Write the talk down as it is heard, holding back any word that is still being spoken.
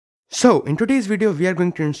So in today's video we are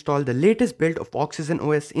going to install the latest build of Oxygen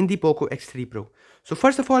OS in the Poco X3 Pro. So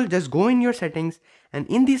first of all, just go in your settings, and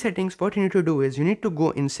in these settings what you need to do is you need to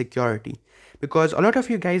go in security, because a lot of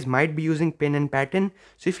you guys might be using pin and pattern.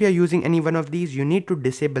 So if you are using any one of these, you need to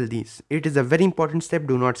disable these. It is a very important step,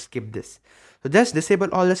 do not skip this. So just disable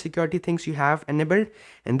all the security things you have enabled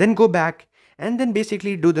and then go back and then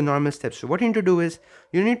basically do the normal steps. So what you need to do is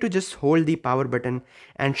you need to just hold the power button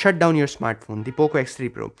and shut down your smartphone, the Poco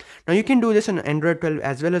X3 Pro. Now you can do this on Android 12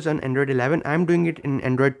 as well as on Android 11. I'm doing it in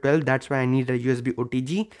Android 12, that's why I need a USB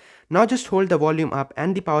OTG. Now just hold the volume up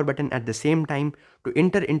and the power button at the same time to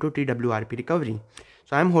enter into TWRP recovery.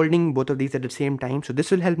 So I'm holding both of these at the same time. So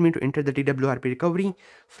this will help me to enter the TWRP recovery,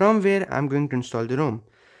 from where I'm going to install the ROM.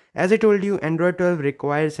 As I told you, Android 12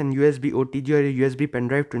 requires an USB OTG or a USB pen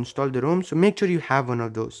drive to install the ROM, so make sure you have one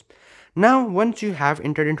of those. Now, once you have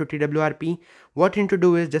entered into TWRP, what you need to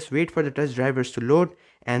do is just wait for the touch drivers to load,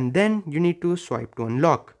 and then you need to swipe to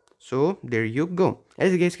unlock. So there you go.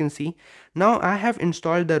 As you guys can see, now I have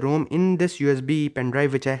installed the ROM in this USB pen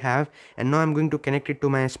drive which I have, and now I'm going to connect it to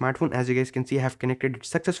my smartphone. As you guys can see, I have connected it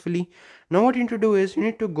successfully. Now what you need to do is you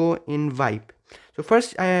need to go in Wipe. So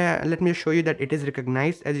first let me show you that it is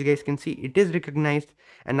recognized. As you guys can see, it is recognized,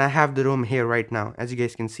 and I have the ROM here right now, as you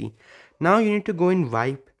guys can see. Now you need to go in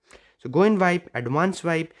Wipe. So go in Wipe, Advanced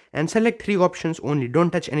Wipe, and select three options only.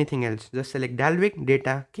 Don't touch anything else. Just select Dalvik,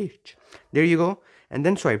 Data, Cache. There you go, and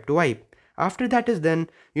then swipe to Wipe. After that is done,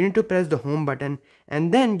 you need to press the home button,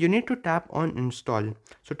 and then you need to tap on install.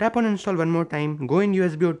 So tap on install one more time, go in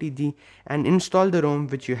USB OTG and install the ROM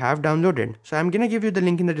which you have downloaded. So I'm gonna give you the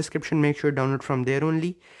link in the description, make sure download from there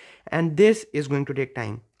only. And this is going to take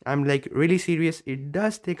time. I'm like really serious, it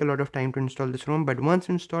does take a lot of time to install this ROM, but once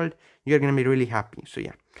installed, you're gonna be really happy. So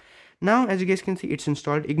yeah. Now as you guys can see, it's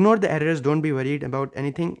installed. Ignore the errors, don't be worried about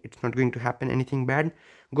anything. It's not going to happen anything bad.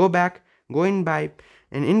 Go back, go in Wipe,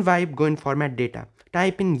 and in Wipe go in format data.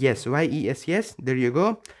 Type in yes, yes, there you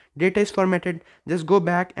go. Data is formatted. Just go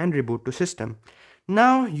back and reboot to system.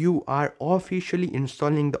 Now you are officially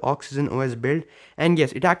installing the Oxygen OS build, and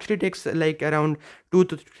yes, it actually takes like around 2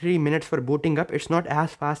 to 3 minutes for booting up. It's not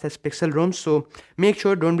as fast as Pixel ROMs, so make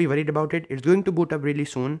sure, don't be worried about it. It's going to boot up really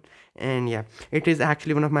soon, and yeah, it is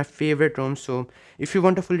actually one of my favorite ROMs. So if you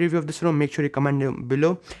want a full review of this ROM, make sure you comment down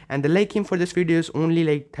below, and the like aim for this video is only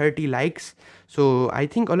like 30 likes. So I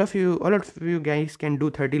think all of you guys can do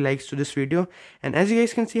 30 likes to this video. And as you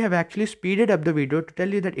guys can see, I've actually speeded up the video to tell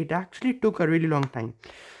you that it actually took a really long time.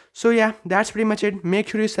 So yeah, that's pretty much it. Make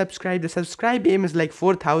sure you subscribe. The subscribe aim is like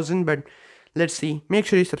 4,000, but let's see. Make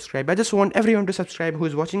sure you subscribe. I just want everyone to subscribe who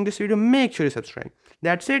is watching this video. Make sure you subscribe.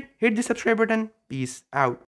 That's it. Hit the subscribe button. Peace out.